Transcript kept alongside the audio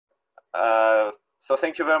So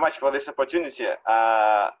thank you very much for this opportunity.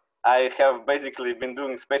 I have basically been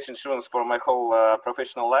doing space insurance for my whole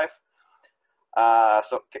professional life.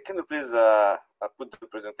 So can you please put the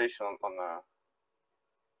presentation on the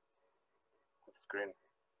screen?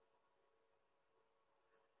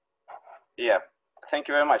 Yeah, thank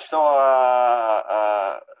you very much. So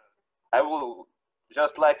I will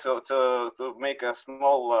just like to make a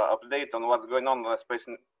small update on what's going on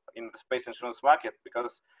in the space insurance market,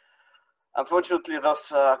 because unfortunately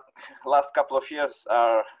those last couple of years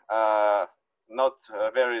are not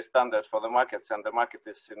very standard for the markets, and the market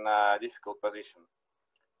is in a difficult position.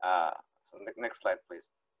 So next slide, please.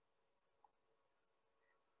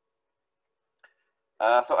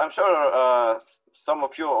 So I'm sure some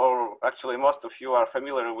of you, or actually most of you, are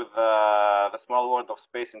familiar with the small world of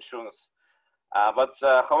space insurance. But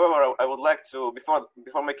however, I would like to,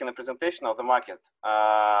 before making a presentation of the market,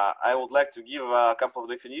 I would like to give a couple of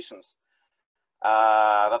definitions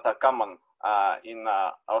that are common in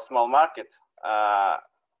our small market.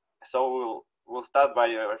 So we'll start by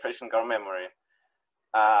refreshing our memory.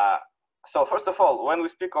 So first of all, when we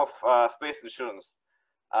speak of space insurance,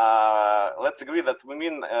 let's agree that we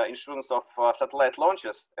mean insurance of satellite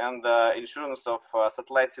launches and insurance of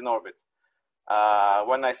satellites in orbit.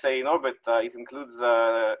 When I say in orbit, it includes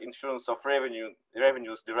insurance of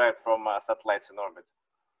revenues derived from satellites in orbit.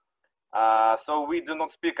 So we do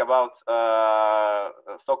not speak about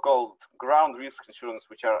so-called ground risk insurance,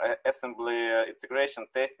 which are assembly, integration,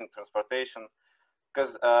 testing, transportation,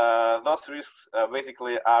 because those risks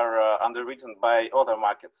basically are underwritten by other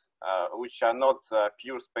markets, which are not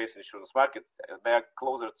pure space insurance markets. They are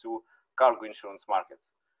closer to cargo insurance markets.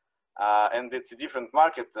 And it's a different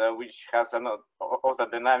market which has other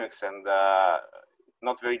dynamics and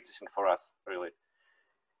not very interesting for us, really.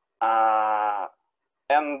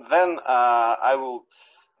 And then I would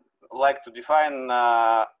like to define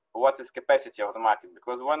what is capacity of the market,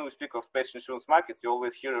 because when we speak of space insurance market, you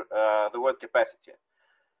always hear the word capacity.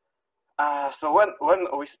 So when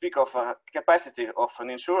we speak of capacity of an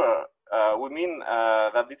insurer, we mean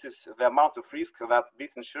that this is the amount of risk that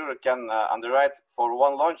this insurer can underwrite for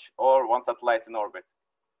one launch or one satellite in orbit.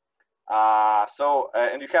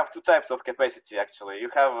 And you have two types of capacity, actually. You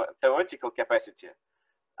have theoretical capacity,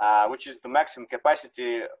 which is the maximum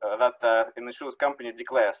capacity that an insurance company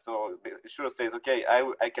declares. So the insurer says, okay,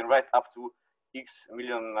 I can write up to X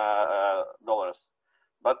million dollars.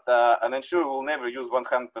 But an insurer will never use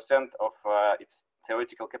 100% of its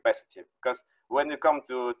theoretical capacity, because when you come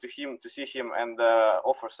to see him and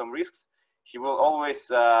offer some risks, he will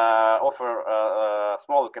always offer a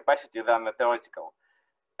smaller capacity than the theoretical.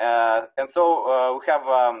 And so we have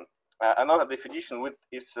another definition, which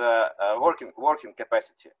is working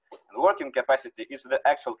capacity. And working capacity is the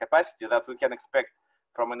actual capacity that we can expect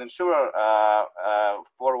from an insurer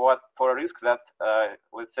for a risk that,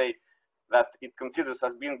 let's say, that it considers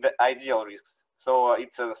as being the ideal risks. So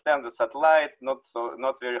it's a standard satellite, not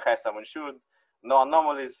very high sum insured, no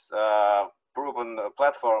anomalies, proven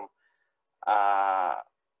platform.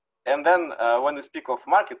 And then when we speak of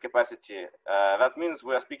market capacity, that means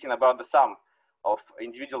we are speaking about the sum of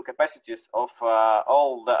individual capacities of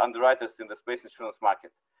all the underwriters in the space insurance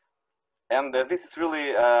market. And this is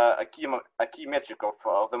really a key metric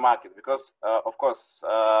of the market, because of course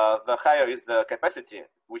the higher is the capacity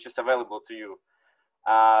which is available to you,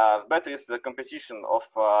 better is the competition of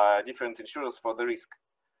different insurers for the risk.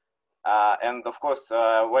 And of course,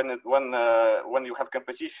 when you have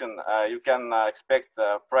competition, you can expect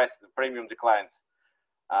premium declines.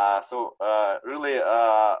 So really,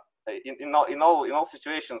 in all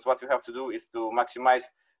situations, what you have to do is to maximize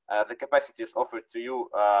the capacities offered to you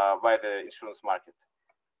by the insurance market.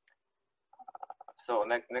 So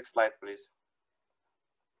next slide, please.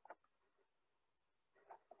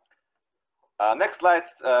 Next slide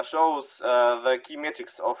shows the key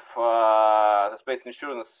metrics of the space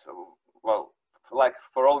insurance. Well, like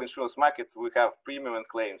for all insurance market, we have premium and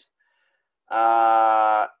claims.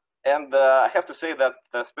 And I have to say that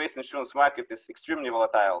the space insurance market is extremely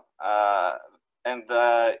volatile. And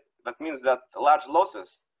that means that large losses,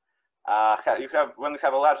 when you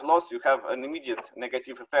have a large loss, you have an immediate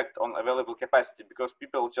negative effect on available capacity, because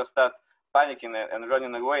people just start panicking and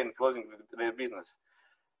running away and closing their business.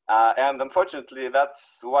 And unfortunately,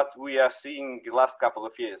 that's what we are seeing the last couple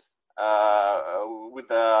of years, with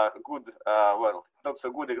a good, well, not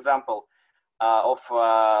so good example of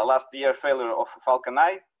last year failure of Falcon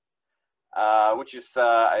 9, which is,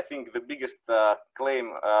 I think, the biggest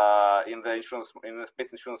claim in the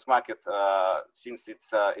space insurance market since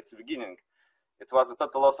its beginning. It was a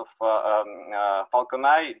total loss of Falcon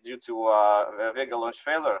 9 due to the Vega launch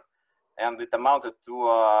failure, and it amounted to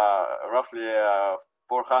roughly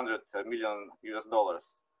 400 million US dollars.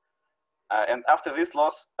 And after this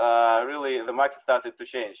loss, really the market started to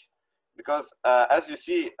change, because as you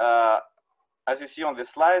see on this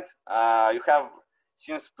slide, you have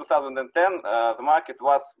since 2010 the market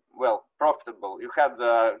was well profitable. You had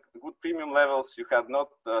good premium levels. You had not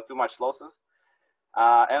too much losses.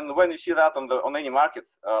 And when you see that on any market,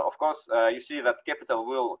 of course, you see that capital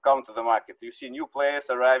will come to the market. You see new players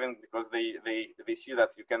arriving because they see that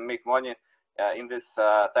you can make money in this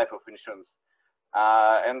type of insurance.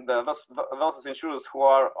 And those insurers who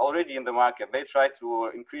are already in the market, they try to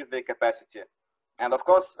increase their capacity. And of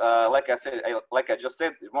course, like I just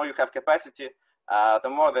said, the more you have capacity, the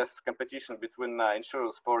more there's competition between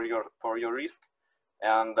insurers for your risk,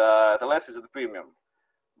 and the less is the premium.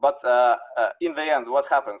 But in the end, what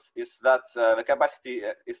happens is that the capacity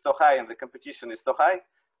is so high and the competition is so high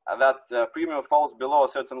that premium falls below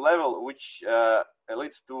a certain level, which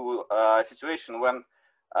leads to a situation when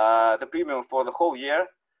the premium for the whole year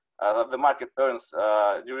that the market earns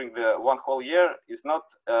during the one whole year is not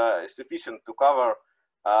sufficient to cover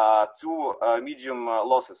two medium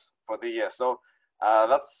losses for the year. So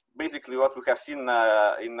that's basically what we have seen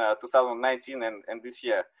in 2019 and this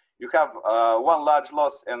year. You have one large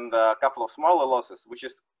loss and a couple of smaller losses, which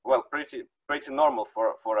is well pretty normal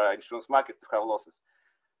for an insurance market to have losses.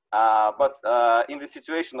 But in the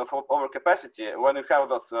situation of overcapacity, when you have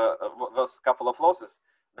those couple of losses,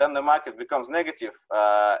 then the market becomes negative,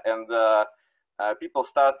 and people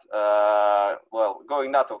start well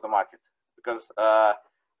going out of the market, because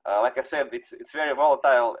like I said, it's very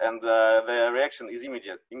volatile, and the reaction is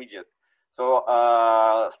immediate. So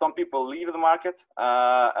some people leave the market,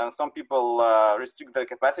 and some people restrict their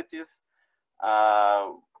capacities,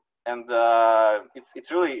 and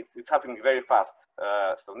it's happening very fast.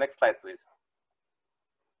 So next slide, please.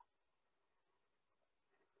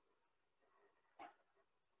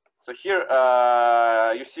 So here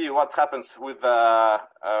you see what happens with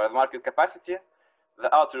market capacity.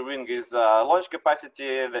 The outer ring is launch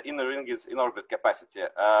capacity. The inner ring is in-orbit capacity.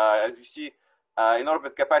 As you see,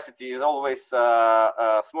 in-orbit capacity is always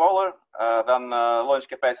smaller than launch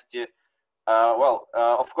capacity.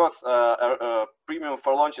 Of course, premium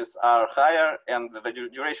for launches are higher, and the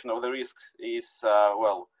duration of the risks is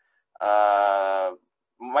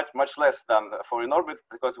much less than for in-orbit,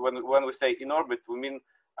 because when we say in-orbit, we mean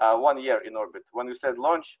 1 year in orbit. When we said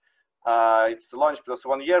launch, it's launch plus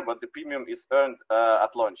 1 year, but the premium is earned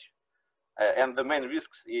at launch. And the main risk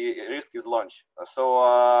is launch.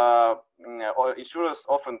 So insurers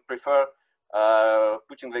often prefer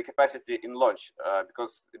putting the capacity in launch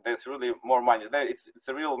because there's really more money there. It's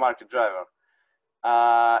a real market driver.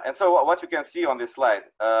 And so what you can see on this slide,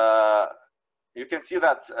 you can see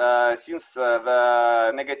that since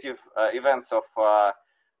the negative events of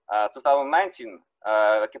 2019,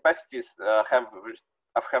 the capacities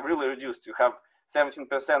have really reduced. You have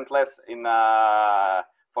 17% less in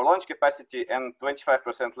for launch capacity and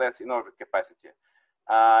 25% less in orbit capacity.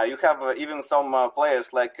 You have even some players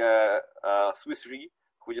like Swiss Re,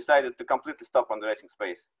 who decided to completely stop underwriting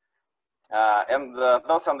space. And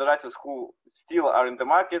those underwriters who still are in the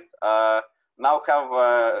market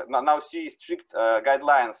now see strict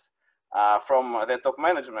guidelines from their top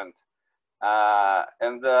management.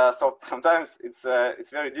 So sometimes it's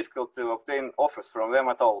very difficult to obtain offers from them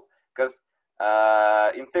at all, because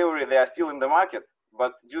in theory they are still in the market,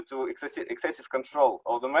 but due to excessive control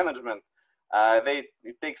of the management,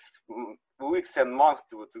 it takes weeks and months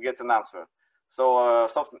to get an answer. So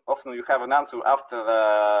often you have an answer after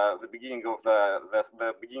the beginning of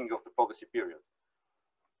the policy period,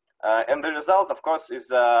 and the result, of course, is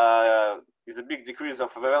a big decrease of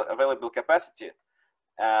available capacity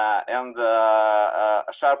and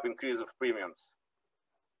a sharp increase of premiums.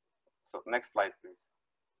 So next slide, please.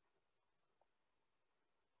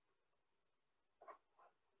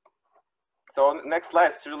 So next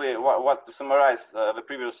slide is really what to summarize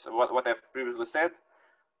what I've previously said.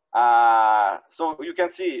 So you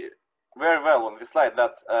can see very well on this slide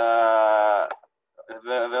that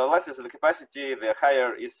the less is the capacity, the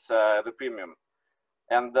higher is the premium.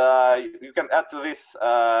 And you can add to this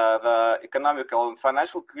the economical and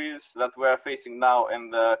financial crisis that we are facing now,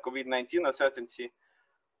 and the COVID-19 uncertainty.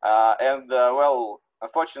 Well,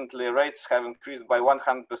 unfortunately, rates have increased by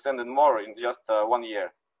 100% and more in just 1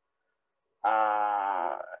 year.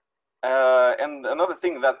 And another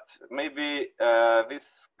thing that maybe this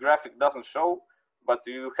graphic doesn't show, but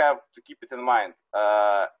you have to keep it in mind.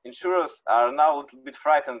 Insurers are now a little bit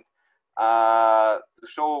frightened to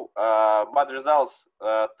show bad results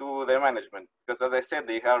to their management, because, as I said,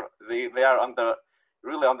 they are under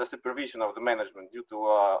really under supervision of the management due to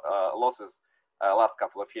losses last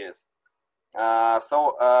couple of years.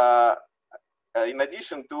 In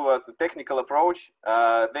addition to the technical approach,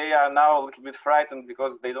 they are now a little bit frightened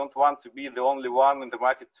because they don't want to be the only one in the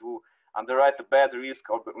market to underwrite a bad risk,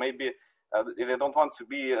 or maybe they don't want to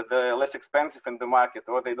be the less expensive in the market,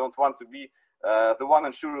 or they don't want to be the one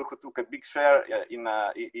insurer who took a big share in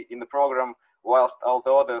the program, whilst all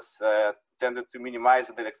the others tended to minimize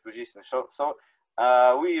their exposition. So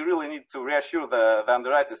we really need to reassure the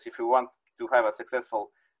underwriters if we want to have a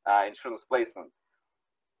successful insurance placement.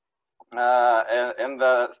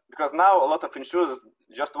 Because now a lot of insurers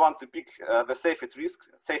just want to pick the safest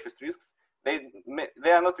risks.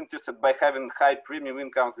 They are not interested by having high premium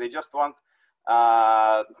incomes. They just want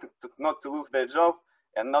not to lose their job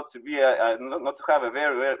and not to be not to have a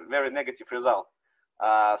very negative result.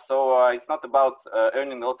 So it's not about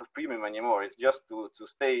earning a lot of premium anymore. It's just to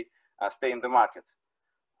stay in the market.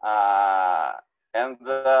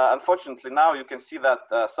 Unfortunately, now you can see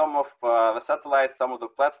that some of the satellites, some of the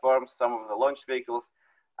platforms, some of the launch vehicles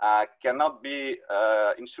cannot be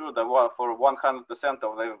insured for 100%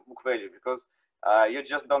 of their book value, because you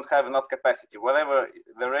just don't have enough capacity. Whatever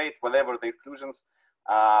the rate, whatever the exclusions,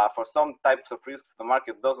 for some types of risks, the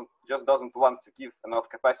market just doesn't want to give enough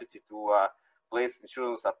capacity to place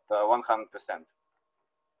insurance at 100%.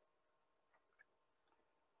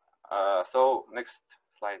 So next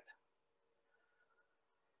slide.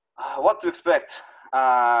 What to expect?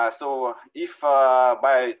 So if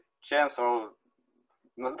by chance or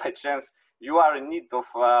not by chance you are in need of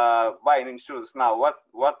buying insurance now,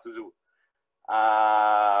 what to do?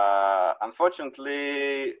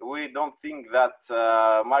 Unfortunately, we don't think that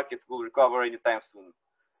market will recover anytime soon.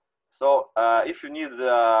 So if you need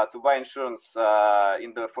to buy insurance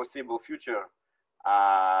in the foreseeable future,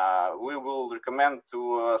 we will recommend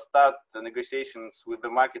to start the negotiations with the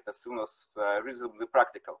market as soon as reasonably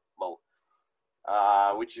practicable,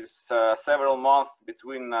 which is several months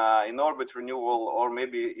between in-orbit renewal, or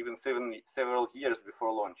maybe even several years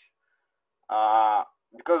before launch.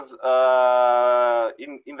 Because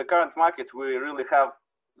in the current market, we really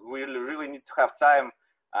need to have time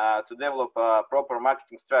to develop a proper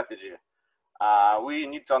marketing strategy. We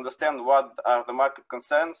need to understand what are the market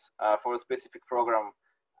concerns for a specific program,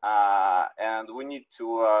 and we need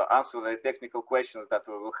to answer the technical questions that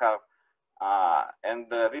we will have.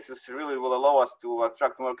 This really will allow us to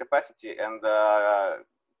attract more capacity and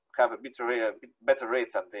have a better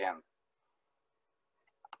rates at the end.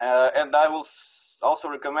 And I will also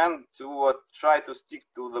recommend to try to stick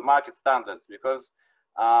to the market standards, because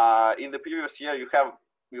in the previous year you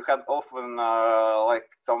had often like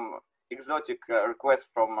some exotic requests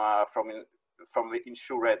from the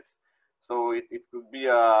insureds. So it could be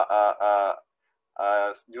a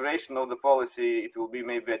duration of the policy. It will be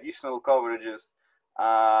maybe additional coverages.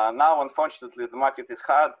 Now, unfortunately, the market is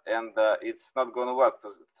hard and it's not going to work.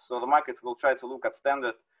 So the market will try to look at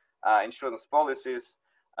standard insurance policies,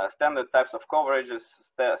 standard types of coverages,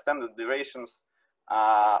 standard durations.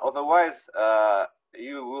 Otherwise,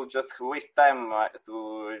 you will just waste time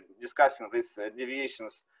to discussing these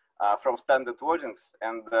deviations from standard wordings,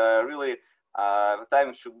 and really the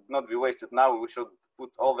time should not be wasted now. We should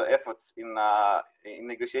put all the efforts in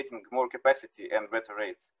negotiating more capacity and better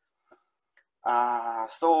rates.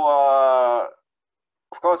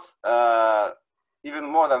 Of course, even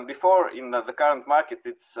more than before in the current market,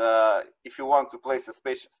 it's if you want to place a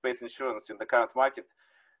space insurance in the current market,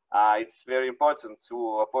 it's very important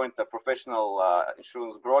to appoint a professional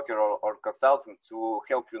insurance broker or consultant to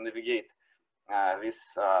help you navigate this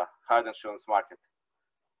hard insurance market.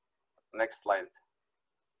 Next slide.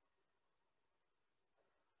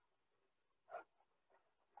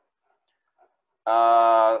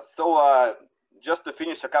 Just to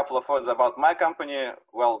finish, a couple of words about my company.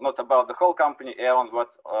 Well, not about the whole company, Aeon, but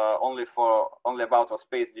only about our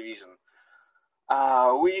space division.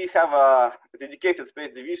 We have a dedicated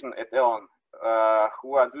space division at Aeon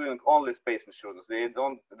who are doing only space insurance. They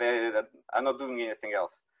are not doing anything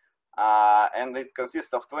else. And it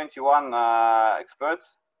consists of 21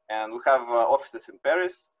 experts, and we have offices in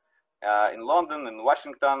Paris, in London, in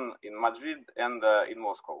Washington, in Madrid, and in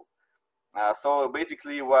Moscow. So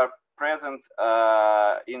basically, we are present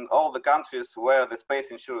in all the countries where the space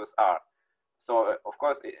insurers are. So of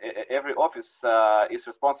course, every office is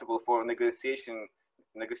responsible for negotiations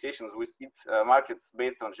with its markets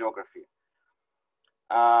based on geography.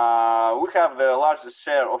 We have the largest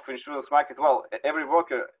share of insurance market. Well, every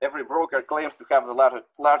broker claims to have the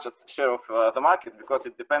largest share of the market, because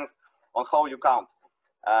it depends on how you count.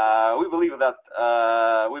 We believe that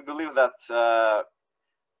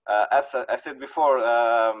as I said before,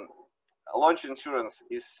 launch insurance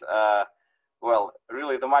is well,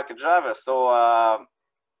 really the market driver. So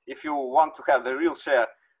if you want to have the real share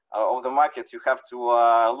of the market, you have to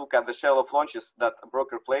look at the share of launches that a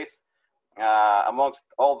broker plays amongst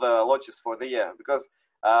all the launches for the year. Because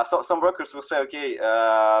so some brokers will say, okay,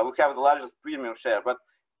 we have the largest premium share, but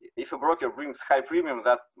if a broker brings high premium,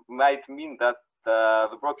 that might mean that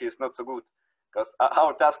the broker is not so good, because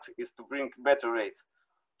our task is to bring better rates.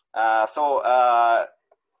 So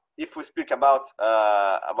if we speak about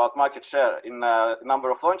market share in number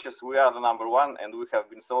of launches, we are the number one, and we have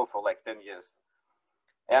been so for like 10 years.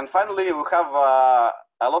 And finally, we have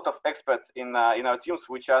a lot of experts in our teams,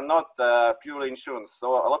 which are not purely insurance.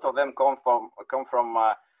 So a lot of them come from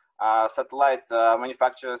satellite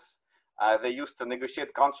manufacturers. They used to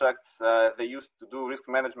negotiate contracts. They used to do risk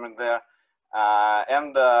management there.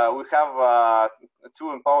 And we have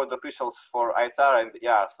 2 empowered officials for ITAR, and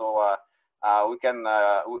yeah, so we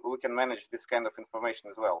can manage this kind of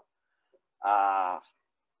information as well.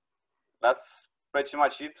 That's pretty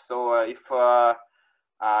much it. So if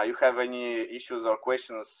you have any issues or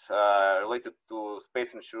questions related to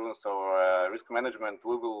space insurance or risk management,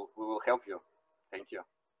 we will help you. Thank you.